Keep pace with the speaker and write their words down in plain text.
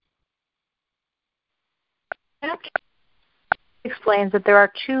That explains that there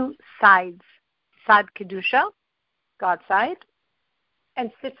are two sides, Sad Kedusha, God's side,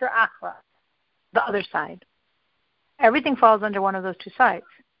 and Sitra Achra, the other side. Everything falls under one of those two sides.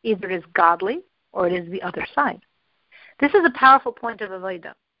 Either it is godly or it is the other side. This is a powerful point of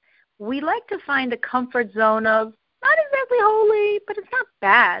Avodah. We like to find a comfort zone of not exactly holy, but it's not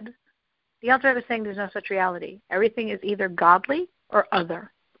bad. The Alter Rebbe is saying there's no such reality. Everything is either godly or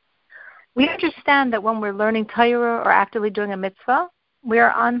other. We understand that when we're learning Torah or actively doing a mitzvah, we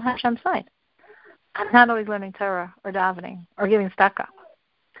are on Hashem's side. I'm not always learning Torah or davening or giving tzedakah,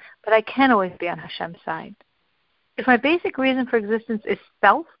 but I can always be on Hashem's side. If my basic reason for existence is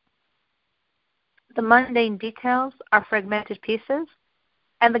self, the mundane details are fragmented pieces,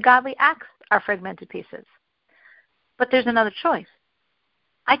 and the godly acts are fragmented pieces. But there's another choice.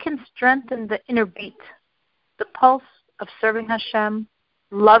 I can strengthen the inner beat, the pulse of serving Hashem,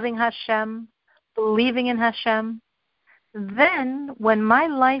 loving Hashem, believing in Hashem. Then, when my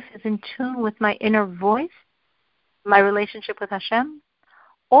life is in tune with my inner voice, my relationship with Hashem,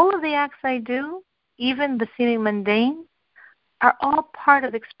 all of the acts I do, even the seeming mundane, are all part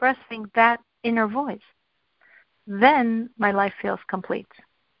of expressing that inner voice. Then my life feels complete.